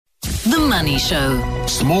The Money Show.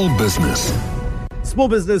 Small business. Small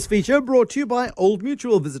business feature brought to you by Old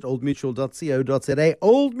Mutual. Visit oldmutual.co.za.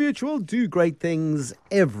 Old Mutual do great things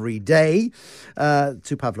every day.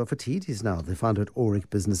 To Pavlo Fatid, he's now the founder at Auric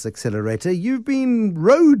Business Accelerator. You've been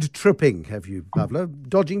road tripping, have you, Pavlo?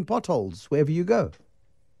 Dodging potholes wherever you go.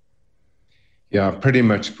 Yeah, pretty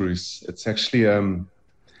much, Bruce. It's actually,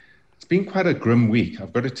 it's been quite a grim week,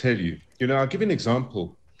 I've got to tell you. I'll give you an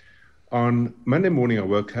example. On Monday morning, I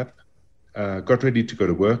woke up, got ready to go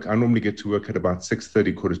to work. I normally get to work at about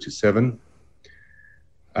 6:30,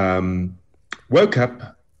 6:45. Woke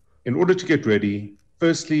up. In order to get ready,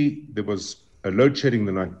 firstly, there was a load shedding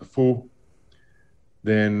the night before.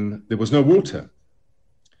 Then there was no water.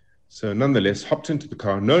 So nonetheless, hopped into the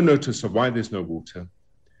car, no notice of why there's no water.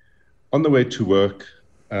 On the way to work,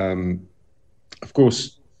 of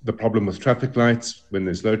course, the problem with traffic lights when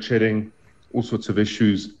there's load shedding, all sorts of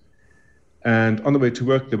issues. And on the way to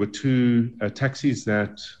work, there were two taxis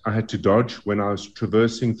that I had to dodge when I was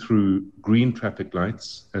traversing through green traffic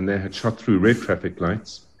lights, and they had shot through red traffic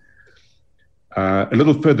lights. A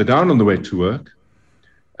little further down on the way to work,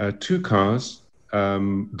 two cars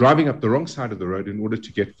driving up the wrong side of the road in order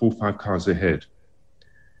to get 4 or 5 cars ahead,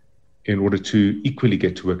 in order to equally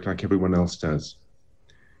get to work like everyone else does.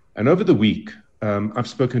 And over the week, I've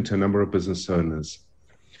spoken to a number of business owners,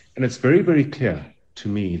 and it's very, very clear to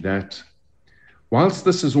me that whilst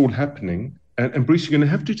this is all happening, and Bruce, you're going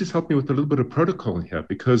to have to just help me with a little bit of protocol here,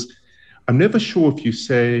 because I'm never sure if you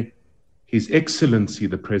say His Excellency,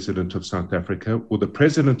 the President of South Africa, or the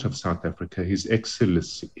President of South Africa, His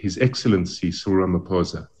Excellency Cyril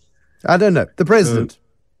Ramaphosa. I don't know. The President.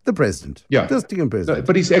 The President. Yeah. The sticking President.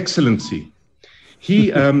 But His Excellency.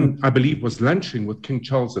 He, I believe, was lunching with King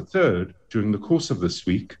Charles III during the course of this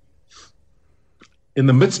week. In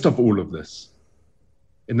the midst of all of this,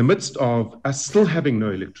 in the midst of us still having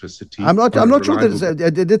no electricity. I'm not sure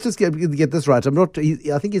that let's just get this right.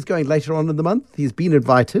 I think he's going later on in the month. He's been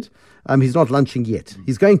invited. He's not lunching yet.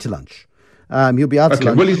 He's going to lunch. He'll be out to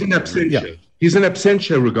lunch. Well, he's in absentia. Yeah. He's in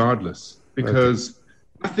absentia regardless, because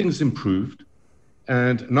nothing's improved.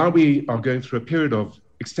 And now we are going through a period of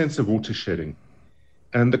extensive water shedding.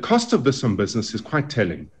 And the cost of this on business is quite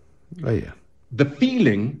telling. Oh, yeah. The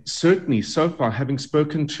feeling, certainly so far, having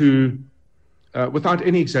spoken to, without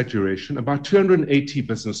any exaggeration, about 280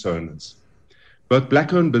 business owners, both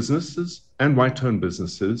black-owned businesses and white-owned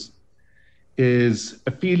businesses, is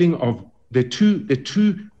a feeling of there are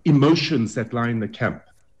two emotions that lie in the camp.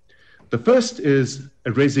 The first is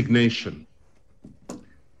a resignation.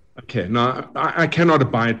 Okay, now I cannot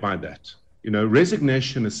abide by that.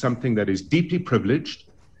 Resignation is something that is deeply privileged.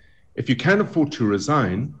 If you can afford to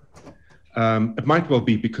resign, it might well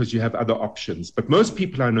be because you have other options. But most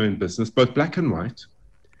people I know in business, both black and white,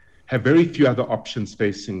 have very few other options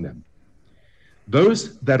facing them.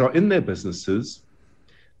 Those that are in their businesses,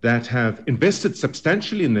 that have invested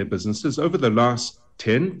substantially in their businesses over the last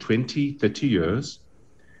 10, 20, 30 years,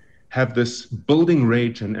 have this building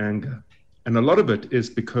rage and anger. And a lot of it is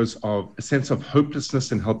because of a sense of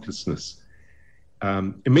hopelessness and helplessness.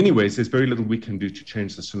 In many ways, there's very little we can do to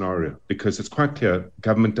change the scenario, because it's quite clear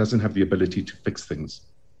government doesn't have the ability to fix things.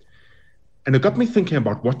 And it got me thinking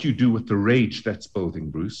about what you do with the rage that's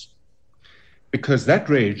building, Bruce, because that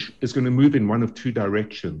rage is going to move in one of two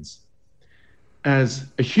directions. As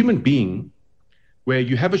a human being, where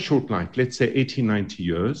you have a short life, let's say 80, 90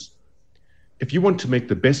 years, if you want to make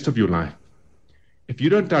the best of your life, if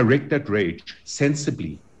you don't direct that rage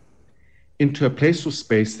sensibly into a place or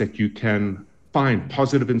space that you can find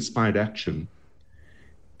positive, inspired action,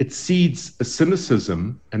 it seeds a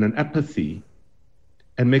cynicism and an apathy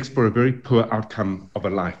and makes for a very poor outcome of a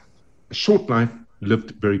life. A short life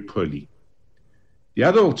lived very poorly. The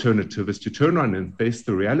other alternative is to turn around and face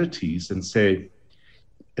the realities and say,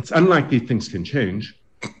 it's unlikely things can change.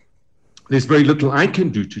 There's very little I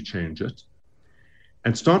can do to change it.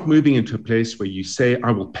 And start moving into a place where you say,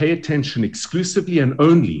 I will pay attention exclusively and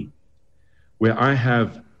only where I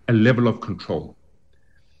have a level of control.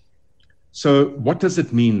 So what does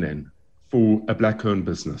it mean then for a black-owned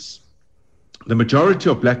business? The majority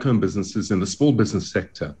of black-owned businesses in the small business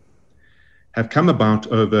sector have come about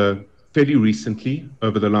fairly recently,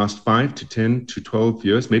 over the last 5 to 10 to 12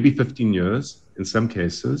 years, maybe 15 years in some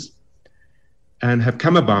cases, and have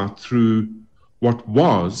come about through what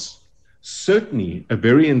was certainly a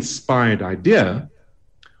very inspired idea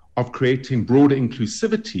of creating broader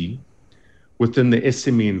inclusivity within the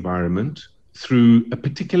SME environment through a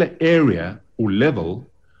particular area or level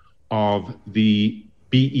of the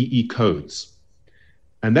BEE codes.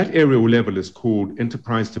 And that area or level is called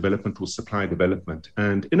enterprise development or supply development.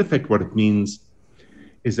 And in effect, what it means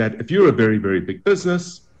is that if you're a very, very big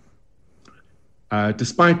business,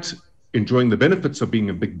 despite enjoying the benefits of being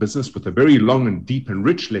a big business with a very long and deep and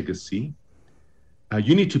rich legacy,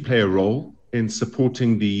 you need to play a role in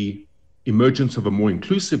supporting the emergence of a more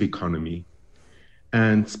inclusive economy.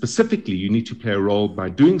 And specifically, you need to play a role by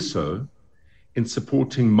doing so in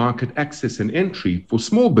supporting market access and entry for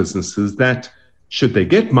small businesses that, should they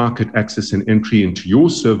get market access and entry into your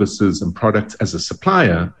services and products as a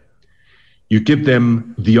supplier, you give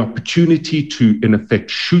them the opportunity to, in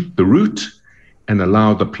effect, shoot the root and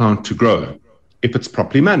allow the plant to grow if it's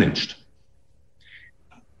properly managed.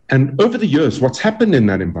 And over the years, what's happened in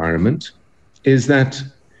that environment is that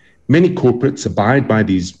many corporates abide by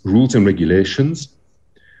these rules and regulations.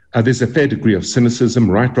 There's a fair degree of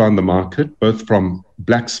cynicism right around the market, both from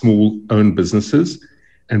black small-owned businesses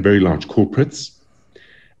and very large corporates.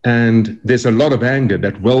 And there's a lot of anger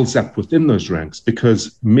that wells up within those ranks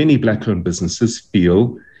because many black-owned businesses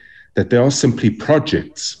feel that they are simply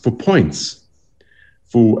projects for points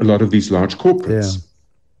for a lot of these large corporates. Yeah.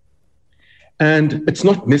 And it's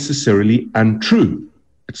not necessarily untrue.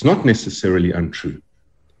 It's not necessarily untrue.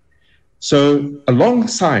 So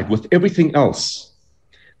alongside with everything else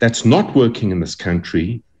that's not working in this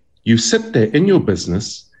country, you sit there in your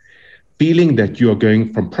business feeling that you are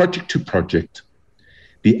going from project to project.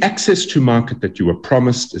 The access to market that you were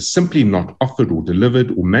promised is simply not offered or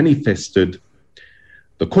delivered or manifested.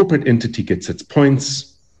 The corporate entity gets its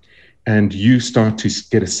points, and you start to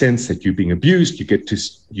get a sense that you're being abused. You get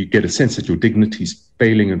a sense that your dignity is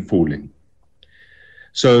failing and falling.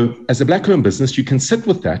 So as a black-owned business, you can sit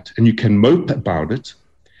with that and you can mope about it,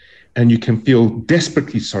 and you can feel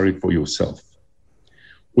desperately sorry for yourself.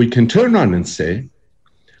 Or you can turn around and say,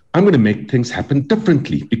 I'm going to make things happen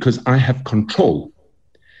differently because I have control.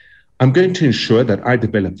 I'm going to ensure that I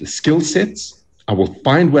develop the skill sets. I will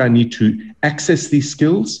find where I need to access these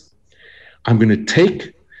skills. I'm going to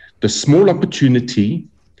take the small opportunity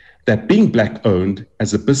that being black-owned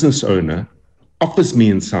as a business owner offers me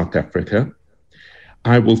in South Africa.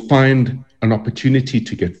 I will find an opportunity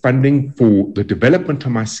to get funding for the development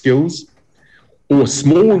of my skills or a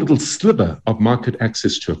small little sliver of market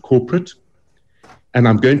access to a corporate. And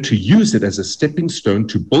I'm going to use it as a stepping stone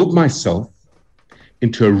to build myself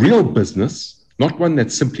into a real business, not one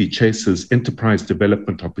that simply chases enterprise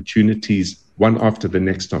development opportunities one after the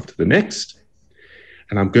next after the next.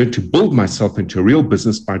 And I'm going to build myself into a real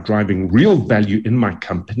business by driving real value in my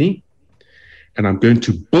company. And I'm going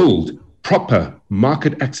to build proper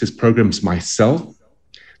market access programs myself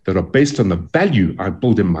that are based on the value I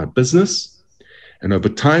build in my business. And over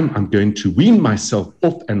time, I'm going to wean myself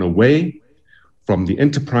off and away from the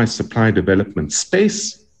enterprise supply development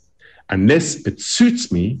space, unless it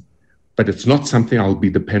suits me, but it's not something I'll be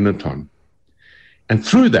dependent on. And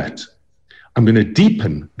through that, I'm going to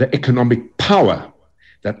deepen the economic power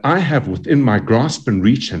that I have within my grasp and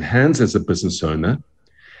reach and hands as a business owner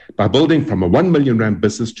by building from a 1 million rand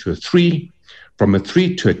business to a 3, from a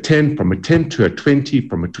 3 to a 10, from a 10 to a 20,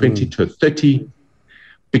 from a 20 to a 30,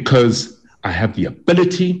 because I have the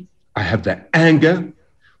ability, I have the anger,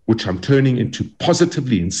 which I'm turning into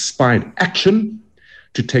positively inspired action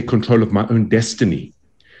to take control of my own destiny.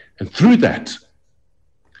 And through that,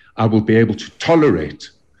 I will be able to tolerate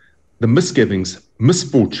the misgivings,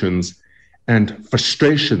 misfortunes, and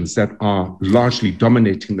frustrations that are largely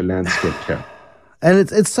dominating the landscape here. And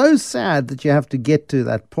it's so sad that you have to get to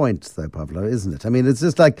that point, though, Pavlo, isn't it? I mean, it's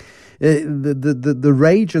just like the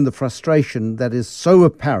rage and the frustration that is so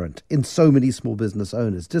apparent in so many small business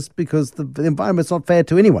owners, just because the environment's not fair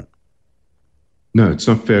to anyone. No, it's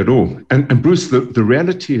not fair at all. And Bruce, the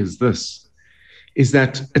reality is this, is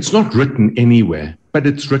that it's not written anywhere, but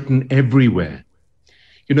it's written everywhere.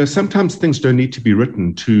 You know, sometimes things don't need to be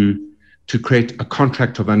written to create a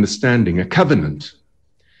contract of understanding, a covenant.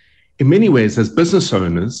 In many ways, as business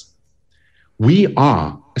owners, we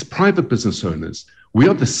are, as private business owners, we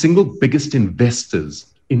are the single biggest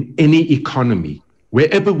investors in any economy,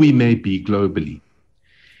 wherever we may be globally.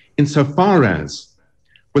 Insofar as,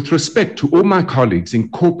 with respect to all my colleagues in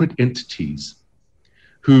corporate entities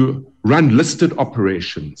who run listed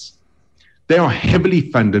operations, they are heavily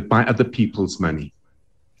funded by other people's money.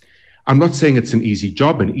 I'm not saying it's an easy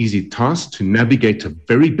job, an easy task to navigate a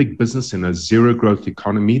very big business in a zero growth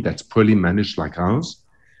economy that's poorly managed like ours.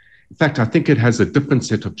 In fact, I think it has a different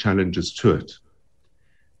set of challenges to it.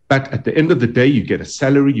 But at the end of the day, you get a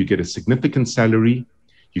salary, you get a significant salary,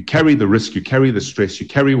 you carry the risk, you carry the stress, you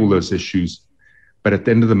carry all those issues. But at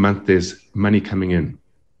the end of the month, there's money coming in.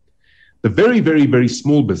 The very, very, very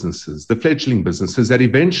small businesses, the fledgling businesses that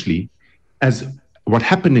eventually, as what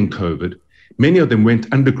happened in COVID, Many of them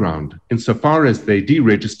went underground insofar as they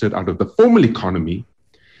deregistered out of the formal economy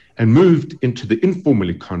and moved into the informal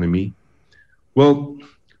economy. Well,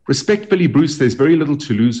 respectfully, Bruce, there's very little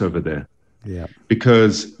to lose over there. Yeah.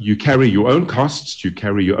 Because you carry your own costs, you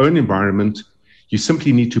carry your own environment. You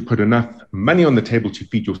simply need to put enough money on the table to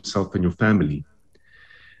feed yourself and your family.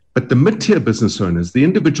 But the mid-tier business owners, the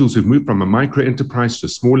individuals who've moved from a micro enterprise to a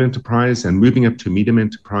small enterprise and moving up to a medium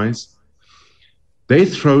enterprise, they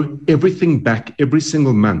throw everything back every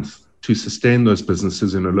single month to sustain those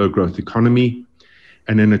businesses in a low growth economy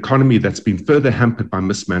and an economy that's been further hampered by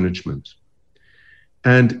mismanagement.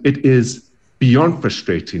 And it is beyond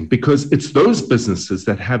frustrating because it's those businesses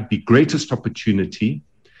that have the greatest opportunity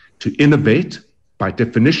to innovate. By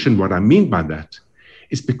definition, what I mean by that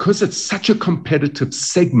is because it's such a competitive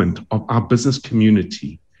segment of our business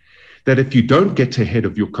community that if you don't get ahead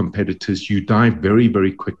of your competitors, you die very,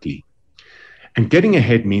 very quickly. And getting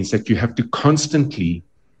ahead means that you have to constantly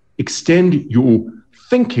extend your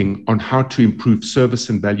thinking on how to improve service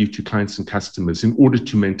and value to clients and customers in order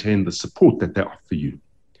to maintain the support that they offer you.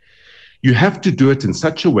 You have to do it in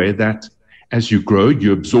such a way that as you grow,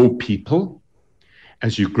 you absorb people.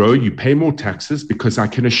 As you grow, you pay more taxes, because I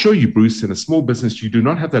can assure you, Bruce, in a small business, you do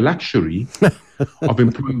not have the luxury of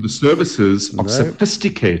employing the services of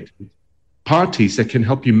sophisticated parties that can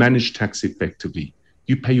help you manage tax effectively.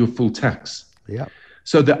 You pay your full tax. Yeah.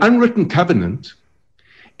 So the unwritten covenant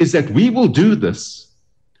is that we will do this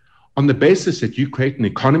on the basis that you create an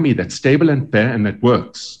economy that's stable and fair and that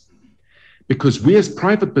works. Because we as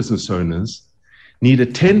private business owners need a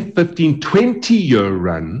 10, 15, 20-year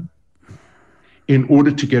run in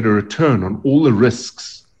order to get a return on all the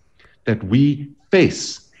risks that we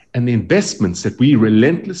face and the investments that we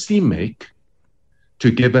relentlessly make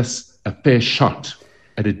to give us a fair shot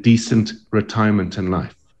at a decent retirement in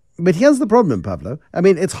life. But here's the problem, Pavlo. I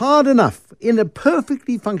mean, it's hard enough in a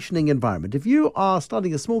perfectly functioning environment. If you are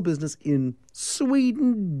starting a small business in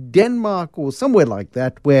Sweden, Denmark, or somewhere like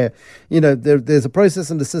that, where, there's a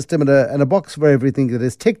process and a system and a box for everything that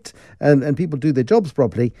is ticked and people do their jobs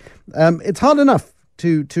properly, it's hard enough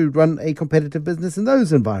to run a competitive business in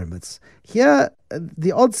those environments. Here,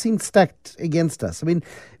 the odds seem stacked against us. I mean,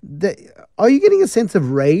 are you getting a sense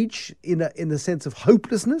of rage in a sense of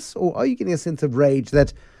hopelessness, or are you getting a sense of rage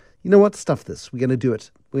that, you know what, stuff this, we're going to do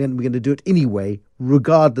it. We're going to do it anyway,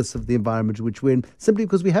 regardless of the environment which we're in, simply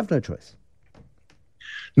because we have no choice?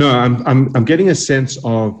 No, I'm getting a sense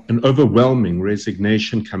of an overwhelming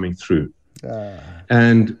resignation coming through.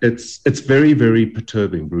 And it's very, very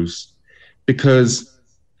perturbing, Bruce, because,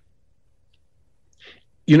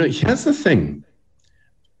 here's the thing.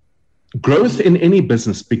 Growth in any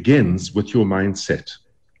business begins with your mindset.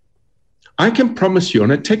 I can promise you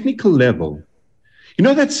on a technical level,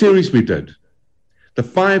 that series we did, the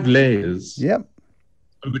 5 layers, yep,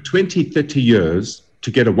 over 20, 30 years to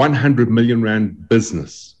get a 100 million rand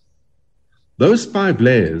business. Those 5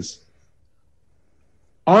 layers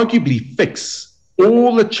arguably fix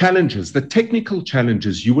all the challenges, the technical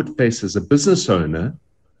challenges you would face as a business owner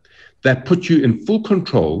that put you in full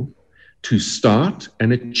control to start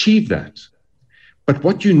and achieve that. But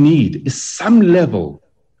what you need is some level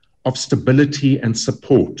of stability and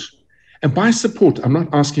support. And by support, I'm not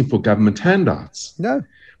asking for government handouts. No.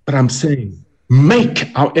 But I'm saying, make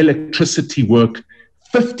our electricity work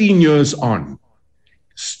 15 years on.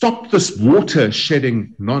 Stop this water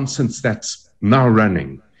shedding nonsense that's now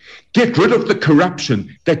running. Get rid of the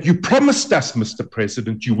corruption that you promised us, Mr.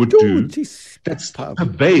 President, you would do, that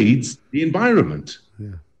pervades the environment. Yeah.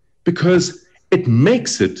 Because it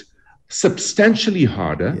makes it substantially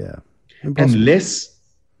harder, unless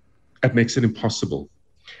it makes it impossible.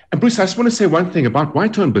 And Bruce, I just want to say one thing about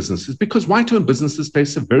white-owned businesses, because white-owned businesses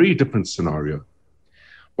face a very different scenario.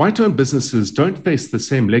 White-owned businesses don't face the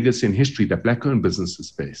same legacy and history that black-owned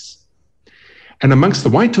businesses face. And amongst the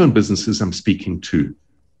white-owned businesses I'm speaking to,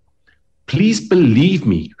 please believe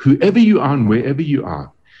me, whoever you are and wherever you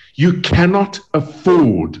are, you cannot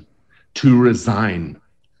afford to resign.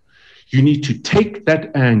 You need to take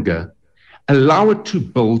that anger, allow it to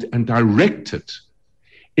build and direct it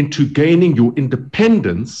into gaining your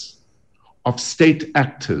independence of state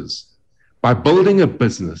actors by building a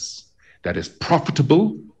business that is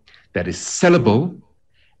profitable, that is sellable,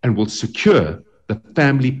 and will secure the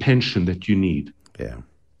family pension that you need. Yeah.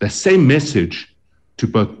 The same message to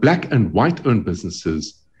both black and white-owned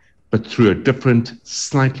businesses, but through a different,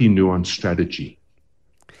 slightly nuanced strategy.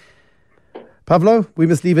 Pavlo, we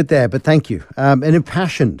must leave it there, but thank you. An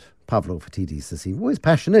impassioned Pavlo Phitidis this evening. Always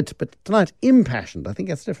passionate, but tonight impassioned. I think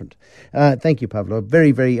that's different. Thank you, Pavlo.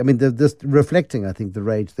 Very, very, I mean, this reflecting, I think, the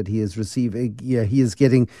rage that he is receiving, he is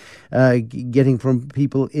getting from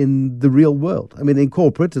people in the real world. I mean, in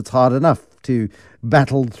corporate, it's hard enough to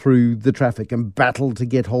battle through the traffic and battle to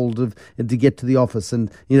get hold of and to get to the office,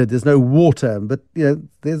 and there's no water, but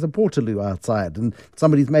there's a portaloo outside and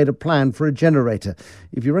somebody's made a plan for a generator.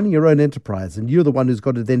 If you're running your own enterprise and you're the one who's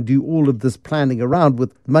got to then do all of this planning around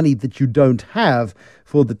with money that you don't have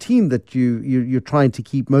for the team that you're trying to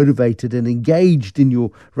keep motivated and engaged in your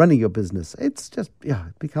running your business, it's just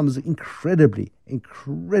it becomes incredibly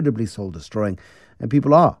soul destroying, and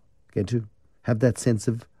people are going to have that sense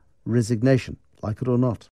of resignation, like it or not.